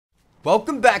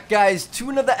Welcome back, guys, to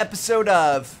another episode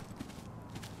of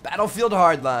Battlefield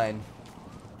Hardline.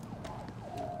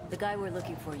 The guy we're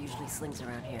looking for usually slings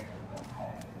around here.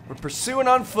 We're pursuing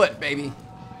on foot, baby.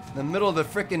 In the middle of the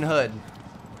frickin' hood.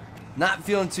 Not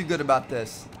feeling too good about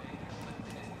this.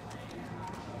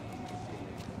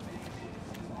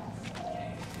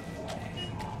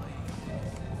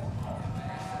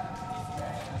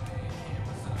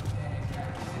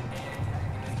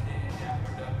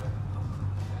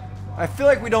 I feel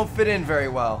like we don't fit in very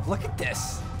well. Look at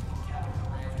this.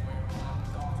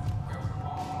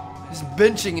 Just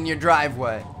benching in your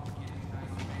driveway.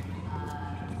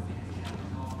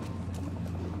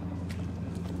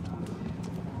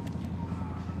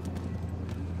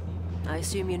 I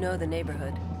assume you know the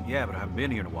neighborhood. Yeah, but I haven't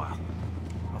been here in a while.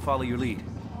 I'll follow your lead.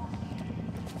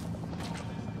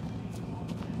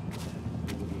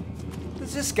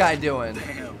 What's this guy doing?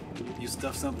 Damn. You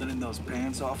stuffed something in those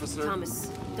pants, officer?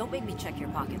 Thomas, don't make me check your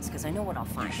pockets, because I know what I'll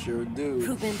find. You sure do.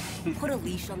 Ruben, put a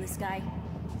leash on this guy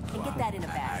and get that in a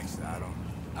bag. Actually,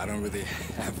 I don't really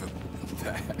have a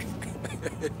bag.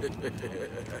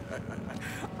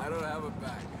 I don't have a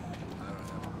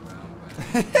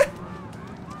bag.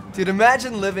 Dude,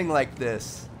 imagine living like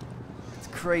this. It's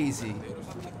crazy. Go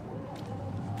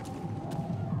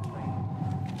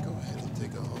ahead and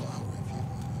take a whole hour if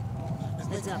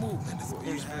you Heads up.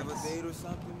 Do you have a date or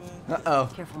something, man? Uh-oh.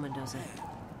 Careful, Mendoza.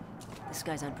 This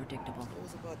guy's unpredictable. It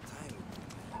was about time.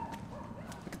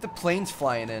 Look at the planes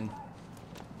flying in.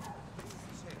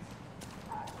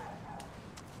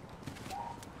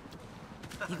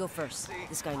 You go first.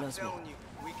 This guy knows me. I'm telling you,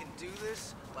 we can do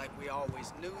this like we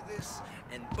always knew this,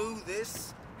 and boo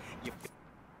this. You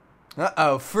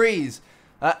Uh-oh, freeze.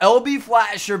 LB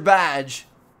flash your badge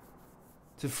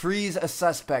to freeze a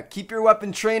suspect. Keep your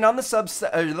weapon trained on the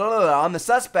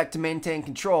suspect to maintain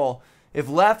control. If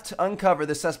left uncovered,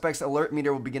 the suspect's alert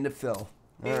meter will begin to fill.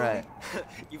 All right.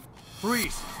 you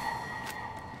Freeze!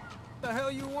 What the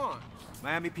hell you want?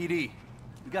 Miami PD.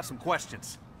 We got some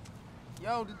questions.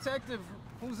 Yo, detective,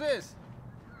 who's this?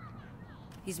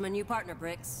 He's my new partner,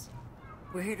 Bricks.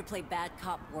 We're here to play bad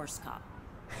cop, worst cop.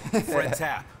 Fred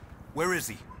Tapp. Where is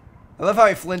he? I love how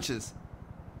he flinches.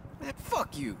 man,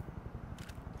 fuck you.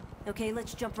 Okay,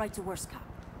 let's jump right to worst cop.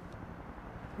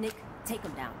 Nick, take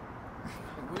him down.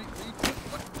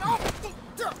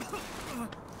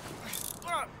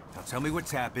 Now tell me where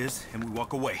Tapp is, and we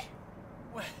walk away.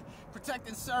 Protect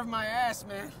and serve my ass,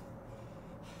 man.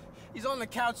 He's on the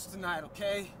couch tonight,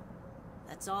 okay?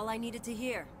 That's all I needed to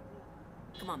hear.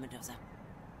 Come on, Mendoza.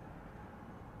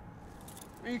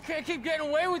 You can't keep getting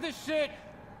away with this shit.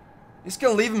 You just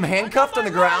gonna leave him handcuffed on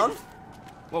the ground?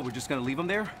 What, we're just gonna leave him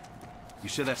there? You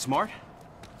sure that's smart?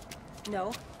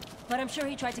 No, but I'm sure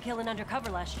he tried to kill an undercover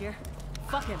last year.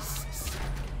 Fuck him.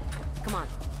 Come on.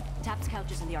 Tapp's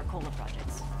couch is in the Arcola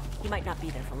projects. He might not be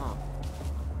there for long.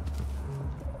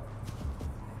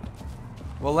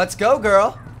 Well, let's go,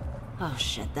 girl. Oh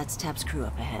shit, that's Tapp's crew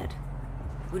up ahead.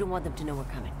 We don't want them to know we're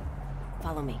coming.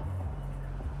 Follow me.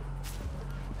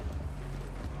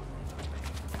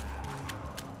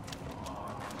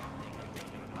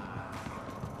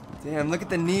 Damn, look at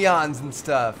the neons and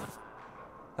stuff.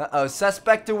 Uh-oh,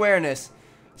 suspect awareness.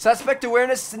 Suspect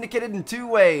awareness is indicated in two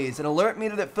ways. An alert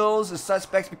meter that fills as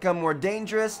suspects become more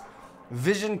dangerous.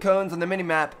 Vision cones on the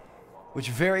minimap, which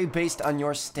vary based on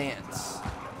your stance.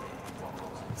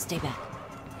 Stay back.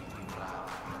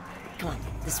 Come on,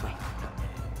 this way.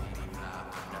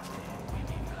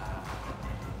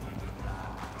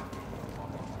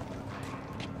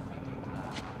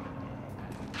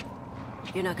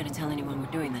 You're not gonna tell anyone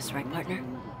we're doing this, right, partner?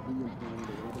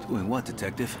 Doing what,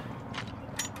 detective?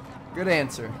 Good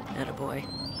answer. Attaboy.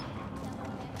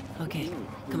 Okay,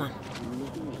 come on.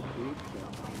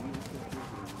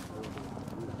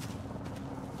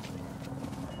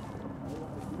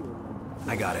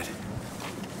 I got it.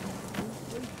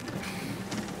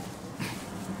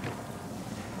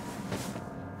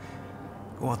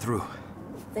 Go on through.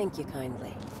 Thank you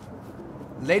kindly.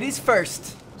 Ladies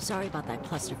first. Sorry about that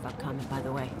clusterfuck comment, by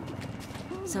the way.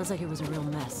 Sounds like it was a real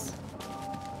mess.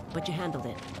 But you handled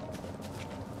it.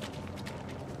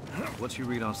 What's your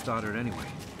read on Stoddard anyway?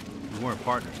 We weren't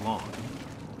partners long.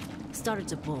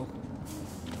 Stoddard's a bull.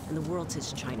 And the world's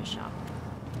his china shop.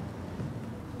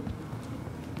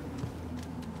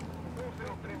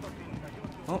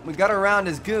 Well, we got around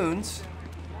his goons.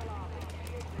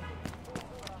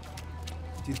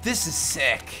 Dude, this is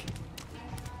sick.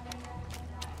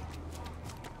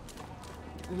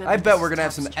 Remember, I bet this we're is gonna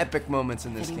have some Tapp's job. epic moments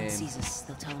in this If anyone game. sees us,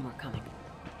 they'll tell him we're coming.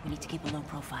 We need to keep a low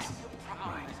profile.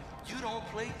 Right. You don't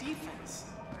play defense.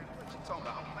 What you talking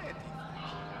about? I'm playing defense.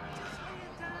 Just lay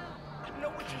it down.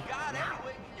 Okay. God,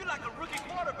 anyway, you're like a rookie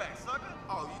quarterback, sucker.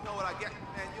 Oh, you know what I get?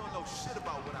 Man, you don't know shit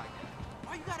about what I get.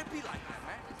 Why you gotta be like that,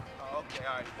 man? Oh, okay,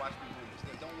 all right. Watch me do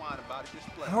this. Don't whine about it. Just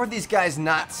play. How are these guys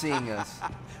not seeing us?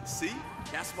 See?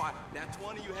 That's why that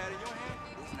 20 you had in your hand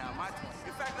is now my 20.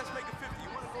 In fact, let's make it 50. You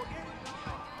wanna go again?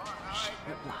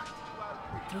 We're blocked.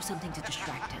 Throw something to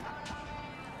distract him.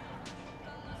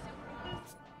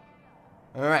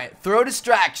 All right, throw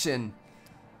distraction.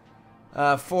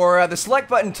 For the select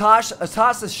button, toss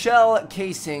a shell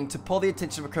casing to pull the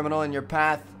attention of a criminal in your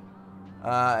path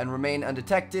and remain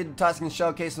undetected. Tossing the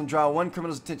shell case will draw one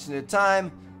criminal's attention at a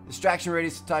time. Distraction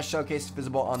radius to toss shell case is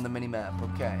visible on the minimap.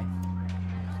 Okay.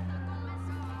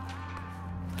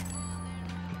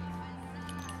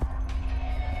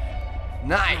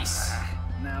 Nice.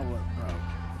 Now what, bro?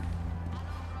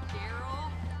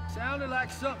 Sounded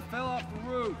like something fell off the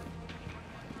roof.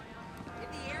 If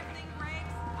the air thing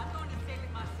breaks, I'm going to stay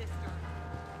with my sister.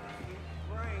 If it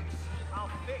breaks,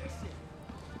 I'll fix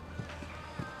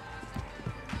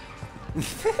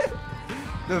it.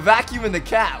 The vacuum and the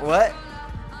cat, what?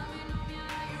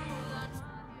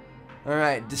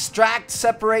 Alright, distract,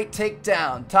 separate, take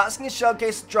down. Tossing a shell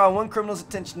case to draw one criminal's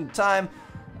attention at a time,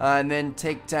 and then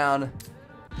take down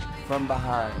from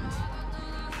behind.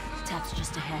 Tap's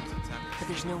just ahead, but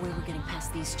there's no way we're getting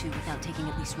past these two without taking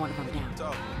at least one of them down.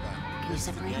 Can you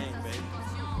separate them?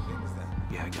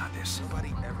 Yeah, I got this.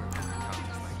 Nobody ever comes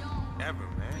like ever,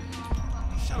 man.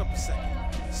 Shut up a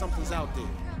second. Something's out there.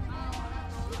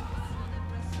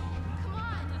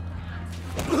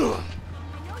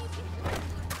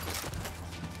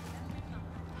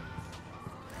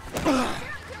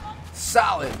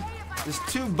 Solid. Just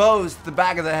two bows to the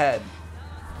back of the head.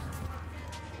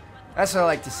 That's what I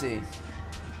like to see.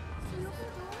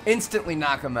 Instantly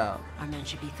knock him out. Our men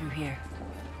should be through here.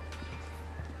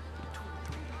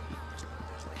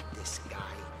 This guy,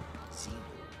 Zenu,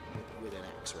 with an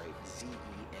X, right?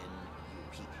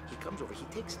 Z-E-N-U. He comes over, he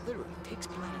literally takes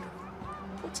planet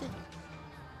Earth, puts it.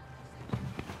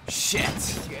 Shit.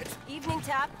 Evening,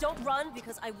 Tap. Don't run,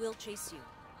 because I will chase you.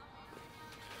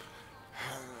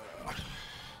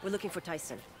 We're looking for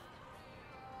Tyson.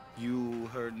 You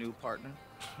her new partner?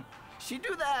 She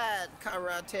do that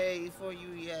karate for you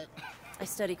yet? I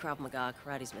study Krav Maga.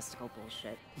 Karate's mystical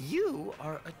bullshit. You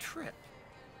are a trip.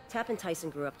 Tap and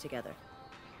Tyson grew up together.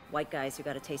 White guys who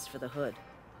got a taste for the hood.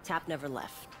 Tap never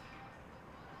left.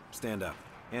 Stand up.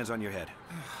 Hands on your head.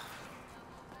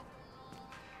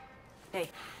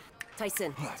 Hey,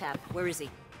 Tyson, Tap, where is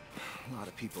he? A lot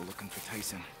of people looking for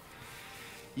Tyson.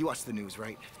 You watch the news,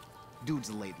 right? Dude's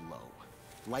laid low.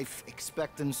 Life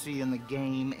expectancy in the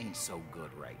game ain't so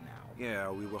good right now. Yeah,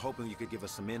 we were hoping you could give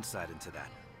us some insight into that.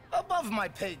 Above my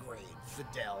pay grade,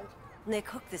 Fidel. Nick,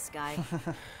 hook this guy.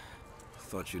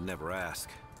 Thought you'd never ask.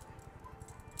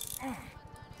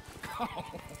 Oh,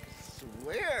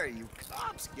 swear you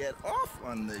cops get off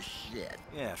on this shit.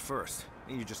 Yeah, at first.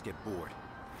 Then you just get bored.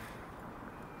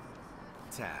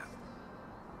 Tab.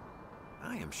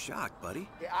 I am shocked, buddy.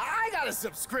 Yeah, I got a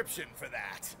subscription for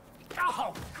that.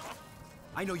 Oh, God.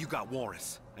 I know you got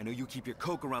warrants. I know you keep your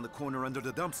coke around the corner under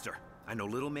the dumpster. I know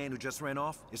little man who just ran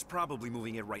off is probably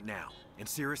moving it right now. And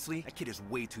seriously, that kid is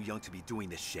way too young to be doing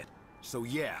this shit. So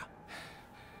yeah,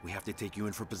 we have to take you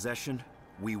in for possession.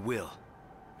 We will.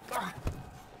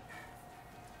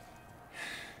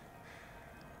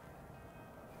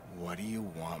 What do you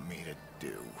want me to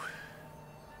do?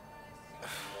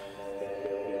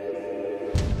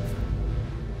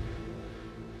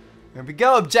 There we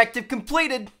go. Objective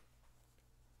completed.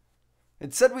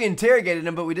 It said we interrogated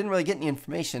him, but we didn't really get any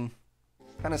information.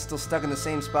 Kind of still stuck in the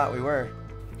same spot we were.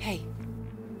 Hey,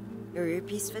 your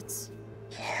earpiece fits?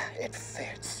 Yeah, it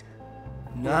fits.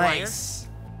 Nice.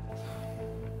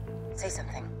 Say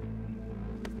something.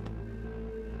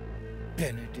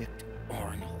 Benedict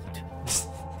Arnold.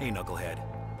 Hey, knucklehead.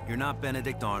 You're not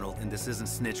Benedict Arnold, and this isn't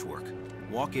snitch work.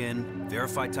 Walk in,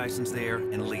 verify Tyson's there,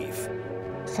 and leave.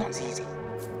 Sounds easy.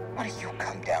 Why don't you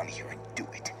come down here and do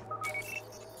it?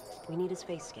 We need his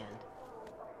face scanned.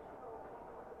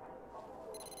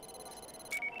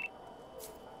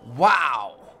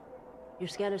 Wow. Your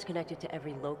scanner's connected to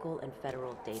every local and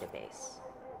federal database.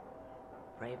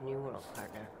 Brave new world,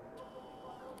 partner.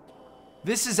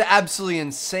 This is absolutely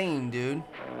insane, dude.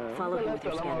 Follow him with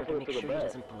your scanner to make sure he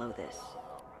doesn't blow this.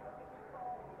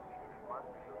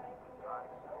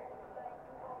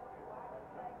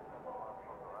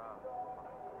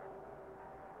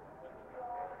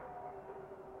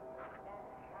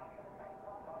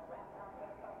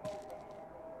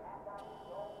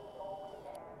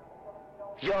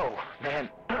 Yo, man,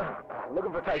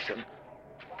 looking for Tyson.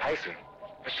 Tyson?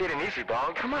 Shit ain't easy,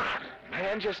 dog. Come on,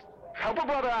 man, just Help a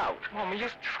brother out. Come on, man,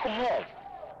 just go home.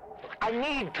 I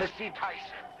need to see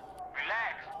Tyson.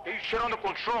 Relax. Get your shit under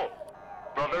control,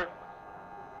 brother.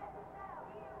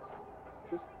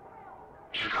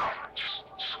 Just go.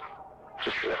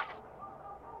 Just sit.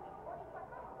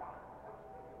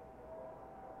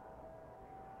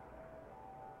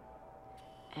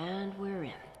 And we're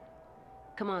in.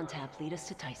 Come on, Tap, lead us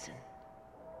to Tyson.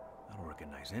 I don't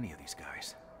recognize any of these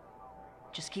guys.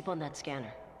 Just keep on that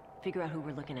scanner. Figure out who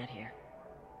we're looking at here.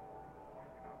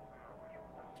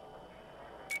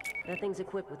 That thing's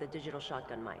equipped with a digital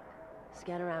shotgun mic.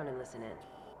 Scan around and listen in.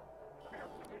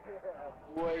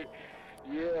 Boy,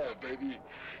 yeah, baby.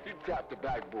 He tapped the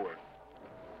backboard.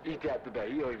 He tapped the back.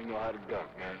 He don't even know how to duck,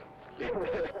 man. Yo,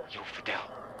 Fidel.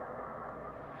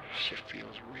 Shit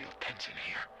feels real tense in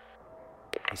here.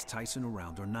 Is Tyson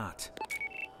around or not?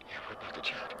 Yeah, we're about to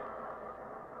chat.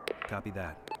 Copy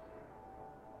that.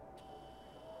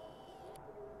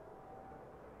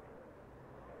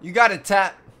 You got it,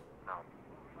 Tap.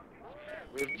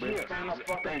 Thank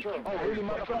you. Oh, really,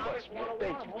 motherfucker?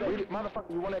 Thank you. Really,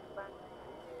 motherfucker, you wanna...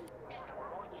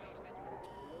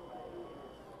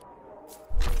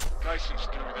 Tyson's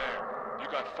through there. You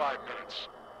got 5 minutes.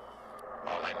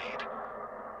 All I need.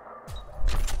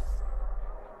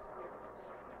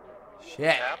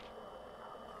 Shit. Tap?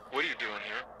 What are you doing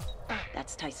here?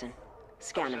 That's Tyson.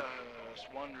 Scan him.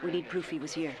 We need proof he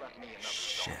was here.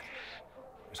 Shit.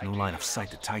 There's no line of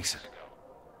sight to Tyson.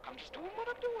 I'm just doing what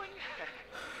I'm doing.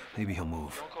 Maybe he'll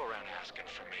move. Don't go around asking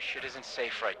for me. Shit isn't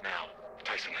safe right now.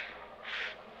 Tyson,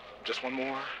 just one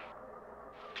more.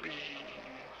 Please.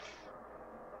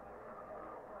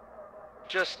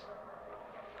 Just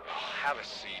have a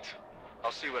seat.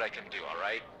 I'll see what I can do, all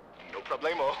right? No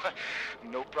problemo.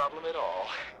 No problem at all.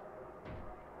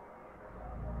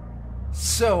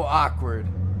 So awkward.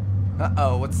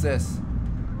 Uh-oh, what's this?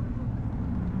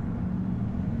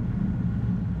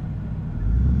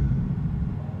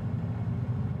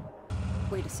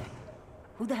 Wait a sec.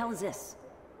 Who the hell is this?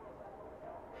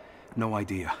 No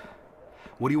idea.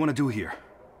 What do you want to do here?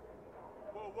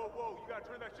 Whoa, whoa, whoa. You gotta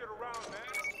turn that shit around, man.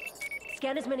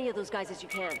 Scan as many of those guys as you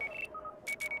can.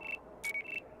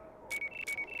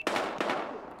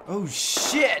 Oh,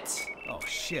 shit! Oh,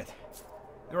 shit.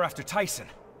 They're after Tyson.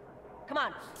 Come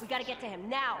on, we gotta get to him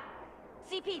now.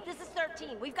 CP, this is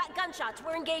 13. We've got gunshots.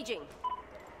 We're engaging.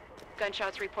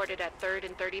 Gunshots reported at 3rd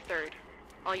and 33rd.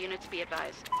 All units be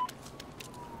advised.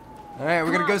 Alright,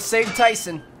 we're gonna go save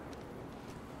Tyson.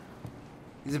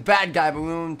 He's a bad guy, but we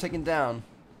want him taken down.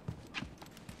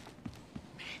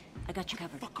 I got you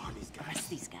covered. Arrest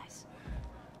these guys.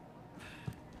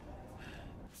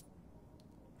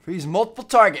 Freeze multiple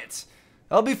targets.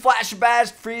 LB flash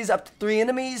badge, freeze up to 3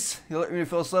 enemies. He'll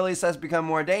refill slowly, so that's become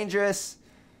more dangerous.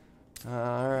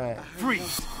 Alright.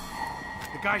 Freeze!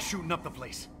 The guy's shooting up the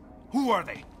place. Who are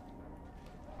they?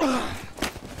 Fuck.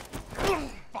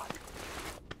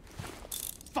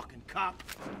 Fucking cop.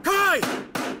 Kai!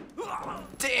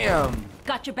 Damn!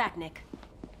 Got your back, Nick.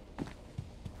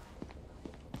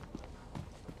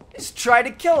 He's trying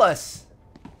to kill us.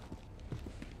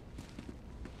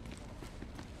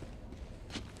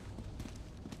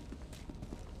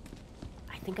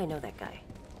 I think I know that guy.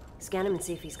 Scan him and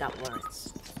see if he's got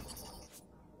warrants.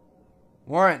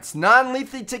 Warrants.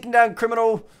 Non-lethally taking down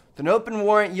criminal with an open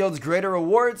warrant yields greater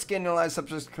rewards. Scanning analyze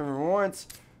subjects to criminal warrants.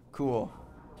 Cool.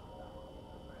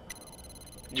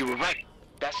 You were right.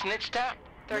 That snitch Tap.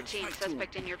 13,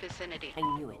 suspect in your vicinity. I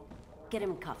knew it. Get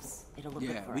him in cuffs. It'll look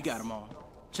good Yeah, for we us. got them all.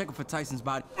 Check him for Tyson's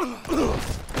body.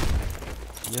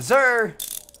 Yes, sir.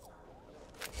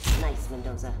 Nice,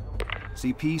 Mendoza.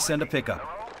 CP, send a pickup.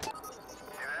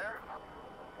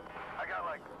 I got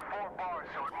like 4 bars,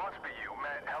 so it must be you,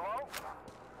 man. Hello?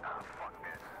 Ah, fuck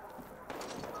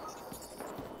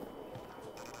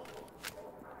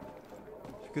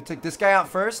this. Could take this guy out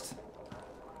first.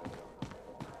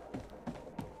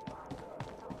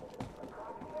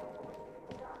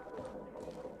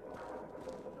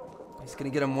 Just gonna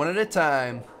get him one at a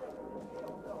time.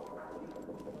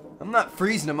 I'm not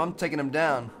freezing him, I'm taking him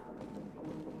down.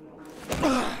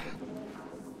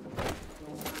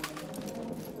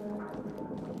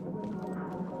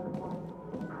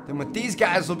 Then with these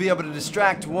guys, we'll be able to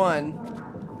distract one.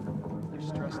 You're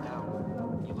stressed out.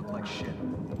 You look like shit.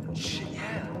 Shit,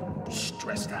 yeah.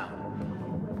 Stressed out.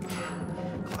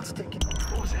 Clock's ticking.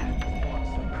 What was that?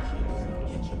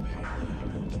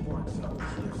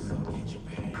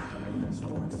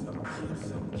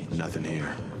 Nothing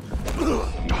here.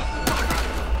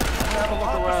 Have a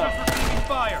look around.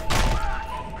 Fire.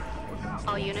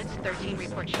 All units, 13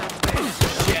 report shots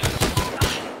fired.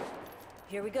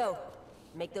 Here we go.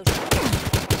 Make those shots.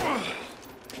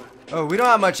 Oh, we don't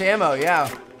have much ammo, yeah.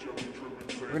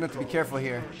 We're gonna have to be careful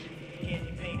here. I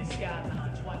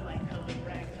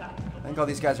think all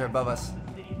these guys are above us.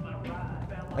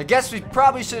 I guess we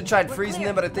probably should have tried freezing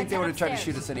them, but I think they would have tried to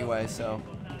shoot us anyway, so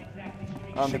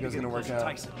I don't think it was gonna work out.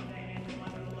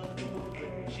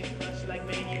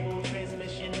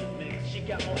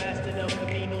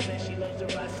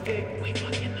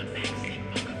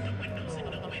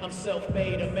 I'm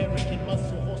self-made, American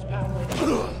muscle, horsepower.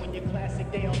 When you're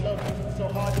classic, they don't love you. So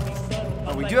hard to be subtle.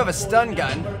 Oh, we do have a stun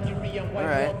gun. All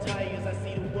right. I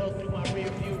see the world through my rear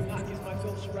view. Pockets my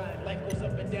ghost ride. Life goes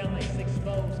up and down like 6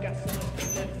 foes. Got so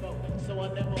much info, so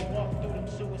I never walk through them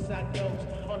suicide doors.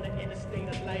 On the interstate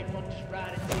of life, I'm just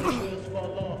riding till the wheels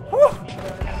fall off.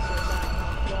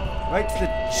 Right to the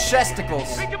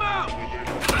chesticles. Take him out!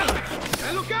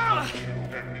 Hey, look out!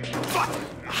 Fuck!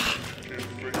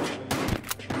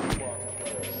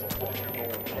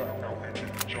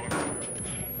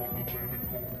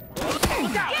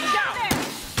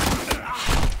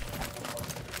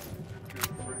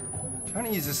 Trying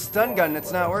to use a stun gun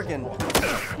that's not working.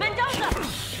 Mendoza!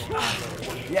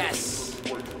 Yes.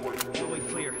 Hallway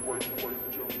clear.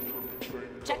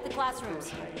 Check the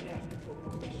classrooms.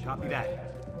 Copy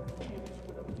that.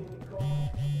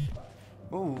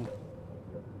 Ooh.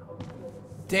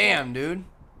 Damn, dude.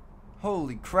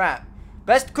 Holy crap.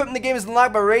 Best equipment in the game is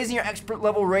unlocked by raising your expert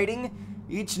level rating.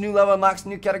 Each new level unlocks a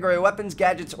new category of weapons,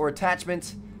 gadgets, or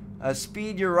attachments.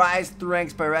 Speed your rise through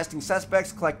ranks by arresting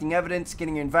suspects, collecting evidence,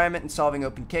 getting your environment, and solving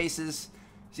open cases.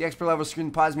 See expert level screen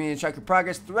pause me and track your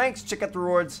progress through ranks. Check out the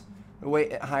rewards that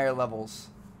wait at higher levels.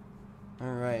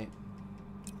 Alright.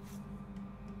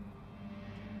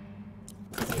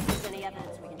 See if there's any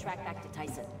evidence we can track back to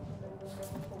Tyson.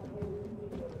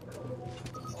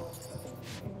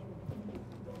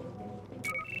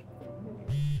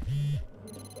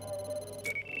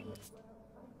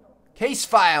 Case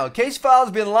file. Case file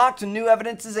has been locked and new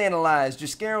evidence is analyzed. Your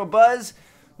scanner will buzz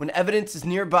when evidence is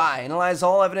nearby. Analyze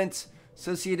all evidence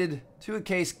associated to a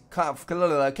case file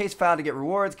to get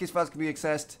rewards. Case files can be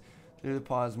accessed through the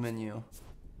pause menu.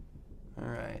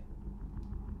 Alright.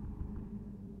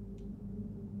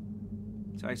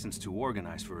 Tyson's too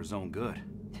organized for his own good.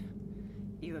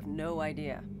 You have no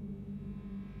idea.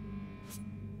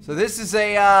 So this is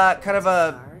a kind of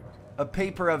a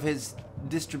paper of his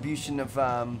distribution of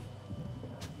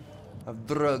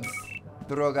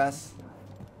drogas.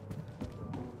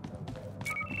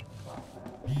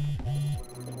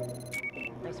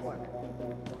 Nice work.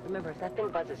 Remember, if that thing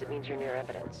buzzes, it means you're near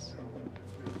evidence.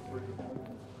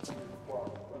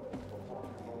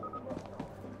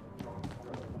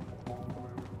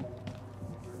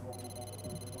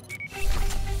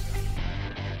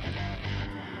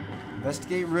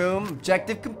 Investigate room.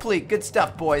 Objective complete. Good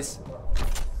stuff, boys.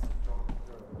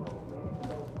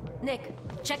 Nick,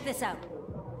 check this out.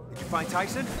 Did you find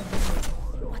Tyson?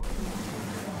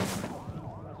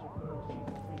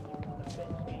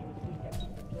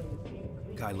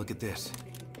 Guy, look at this.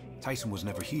 Tyson was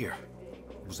never here.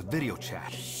 It was a video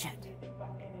chat. Shit.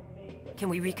 Can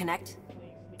we reconnect?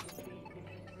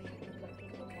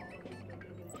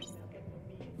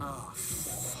 Oh,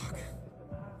 fuck.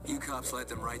 You cops let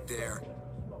them right there,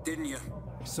 didn't you?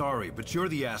 Sorry, but you're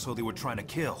the asshole they were trying to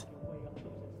kill.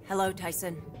 Hello,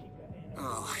 Tyson.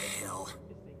 Oh, hell.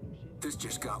 This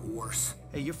just got worse.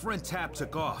 Hey, your friend Tap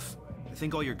took off. I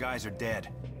think all your guys are dead.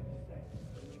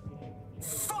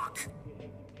 Fuck!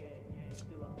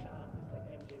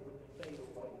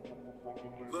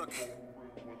 Look,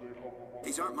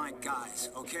 these aren't my guys,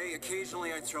 okay?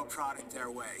 Occasionally I throw product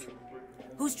their way.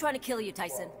 Who's trying to kill you,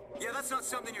 Tyson? Yeah, that's not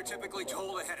something you're typically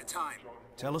told ahead of time.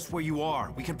 Tell us where you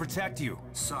are. We can protect you.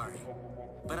 Sorry,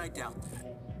 but I doubt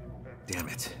that. Damn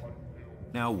it.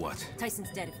 Now what?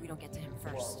 Tyson's dead if we don't get to him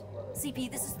first. CP,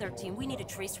 this is 13. We need a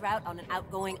trace route on an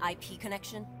outgoing IP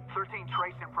connection. 13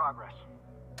 trace in progress.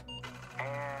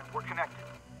 And we're connected.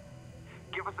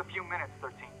 Give us a few minutes,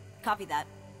 13. Copy that.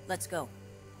 Let's go.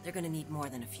 They're gonna need more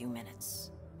than a few minutes.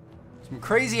 Some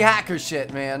crazy hacker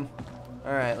shit, man.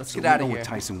 Alright, let's get out of We know here. what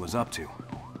Tyson was up to,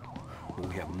 but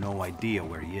we have no idea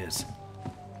where he is.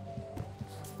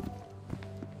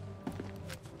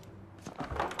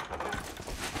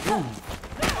 Ooh.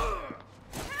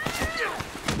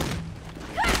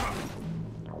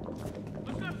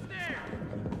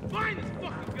 Find this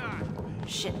fucking guy!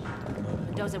 Shit.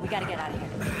 Mendoza, we gotta get out of here.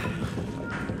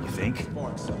 You think?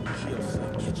 Sparks up, kill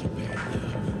some, get your bag up.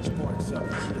 Sparks up,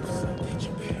 kill some, get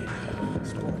your bag up.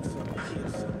 Sparks up, kill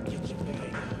some, get your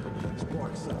bag up.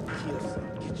 Sparks up, kill some,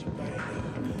 get your bag up.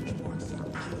 Sparks up,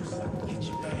 kill some, get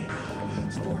your bag up.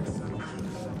 Sparks up, kill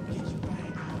some, get your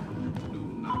bag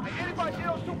up. Hey, anybody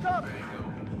else who comes?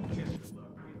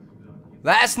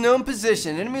 Last known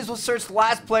position. Enemies will search the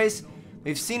last place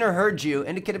they've seen or heard you,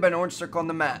 indicated by an orange circle on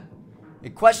the map. A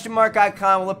question mark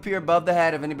icon will appear above the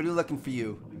head of anybody looking for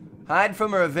you. Hide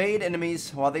from or evade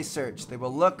enemies while they search. They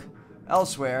will look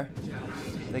elsewhere.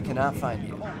 They cannot find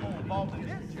you.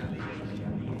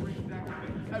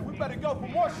 Hey, we better go for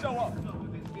more show up.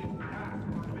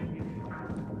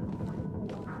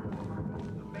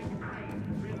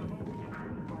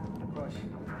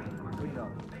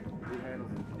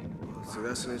 So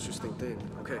that's an interesting thing.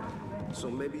 Okay, so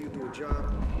maybe you do a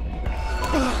job.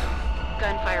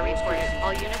 Gunfire reported.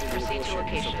 All units proceed to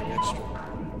location.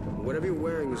 Whatever you're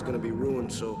wearing is gonna be ruined,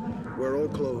 so wear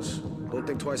old clothes. Don't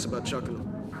think twice about chucking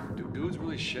them. Do dudes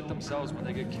really shit themselves when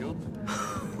they get killed?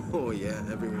 Oh yeah,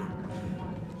 everyone.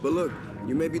 But look,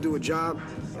 you maybe do a job,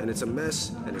 and it's a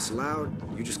mess, and it's loud.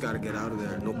 You just gotta get out of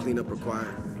there. No cleanup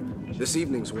required. This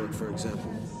evening's work, for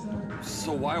example.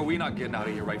 So why are we not getting out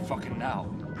of here right fucking now?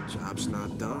 Job's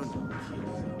not done.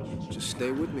 Just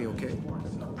stay with me, okay?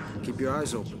 Keep your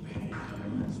eyes open.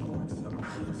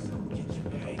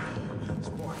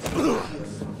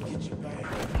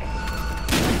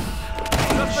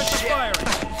 Suspects are firing.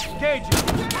 Engage it.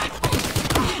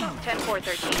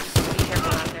 10-4-13. Be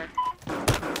careful out there.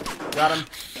 Got him.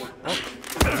 Oh,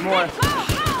 there's more.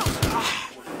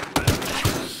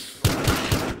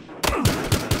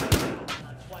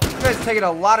 You guys taking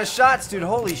a lot of shots, dude.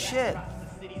 Holy shit.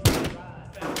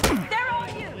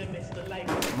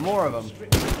 More of them.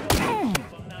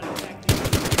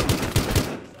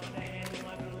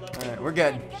 Alright, we're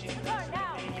good.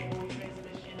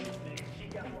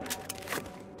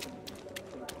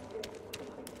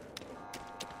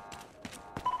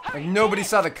 Like nobody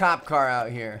saw the cop car out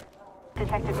here.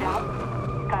 Detective Dow,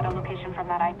 got a location from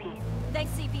that IP.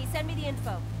 Thanks, CP. Send me the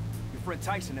info. Your friend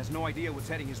Tyson has no idea what's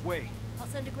heading his way. I'll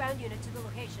send a ground unit to the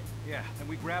location. Yeah, then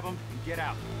we grab him and get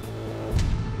out.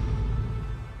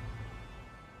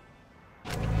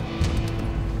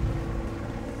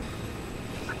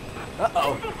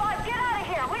 Uh-oh. 65, get out of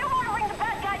here! We don't want to ring the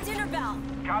bad guy dinner bell!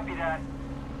 Copy that.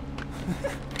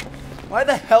 Why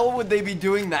the hell would they be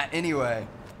doing that anyway?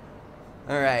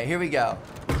 Alright, here we go.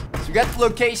 So we got the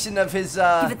location of his,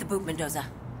 Give it the boot, Mendoza.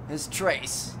 his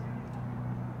trace.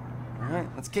 Alright,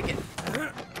 let's kick it.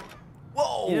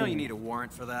 Whoa! You know you need a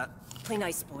warrant for that. Play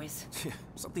nice, boys.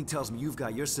 Something tells me you've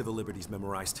got your civil liberties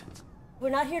memorized. We're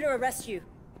not here to arrest you.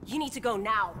 You need to go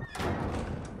now.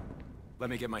 Let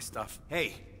me get my stuff.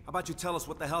 Hey, how about you tell us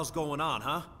what the hell's going on,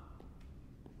 huh?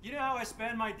 You know how I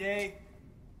spend my day?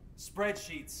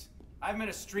 Spreadsheets. I haven't been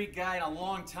a street guy in a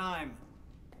long time.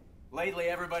 Lately,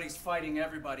 everybody's fighting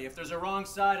everybody. If there's a wrong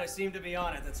side, I seem to be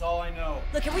on it. That's all I know.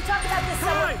 Look, can we talk about this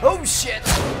some... Oh, shit!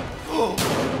 Oh,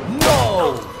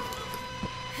 no!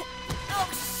 Oh,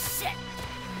 shit!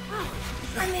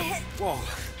 I'm hit. Whoa.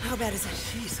 How bad is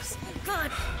it? Jesus. God.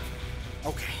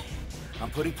 Okay, I'm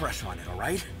putting pressure on it, all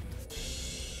right?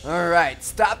 Alright,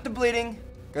 stop the bleeding.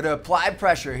 Gotta apply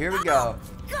pressure. Here we go.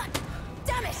 God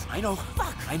damn it! I know.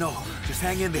 Fuck. I know. Just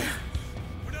hang in there.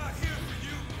 We're not here for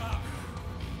you, Pop.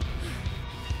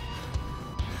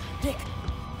 Nick.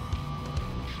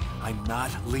 I'm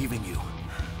not leaving you.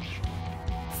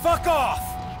 Fuck off!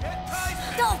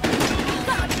 Go!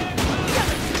 God damn it!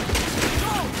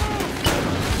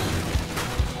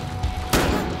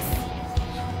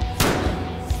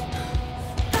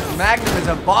 Magnum is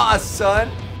a boss, son.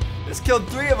 Just killed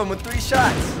 3 of them with 3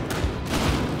 shots.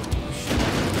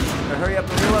 Gotta hurry up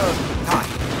and reload.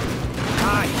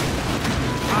 Kai,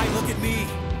 look at me.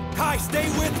 Kai, stay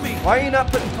with me. Why are you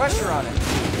not putting pressure on it?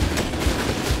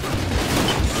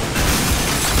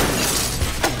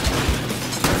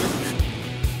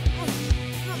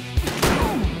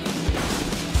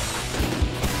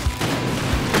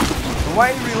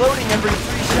 Why are you reloading every 3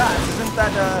 shots? Isn't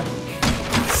that,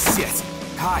 Shit.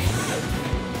 Kai.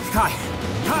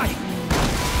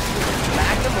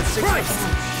 Magnum with 6 Christ!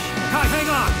 Kai, hang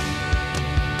on.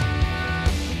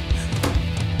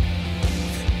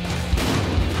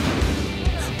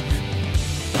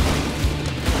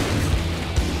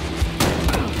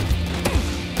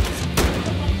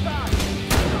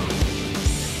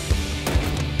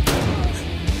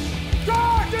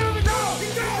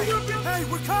 Hey,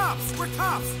 we're cops. We're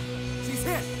cops. She's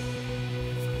hit. I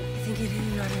think it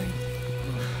hit an artery.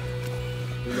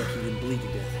 You're lucky you didn't bleed to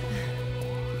death.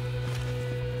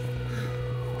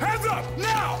 Hands up,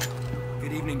 now!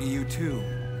 Good evening to you, too.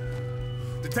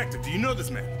 Detective, do you know this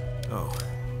man? Oh,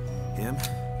 him?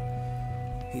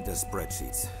 He does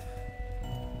spreadsheets.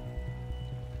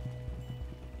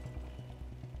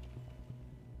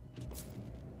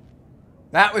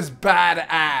 That was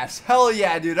badass. Hell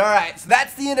yeah, dude. Alright, so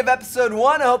that's the end of episode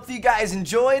 1. I hope that you guys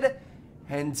enjoyed.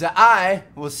 And I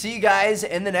will see you guys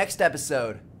in the next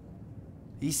episode.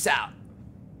 Peace out.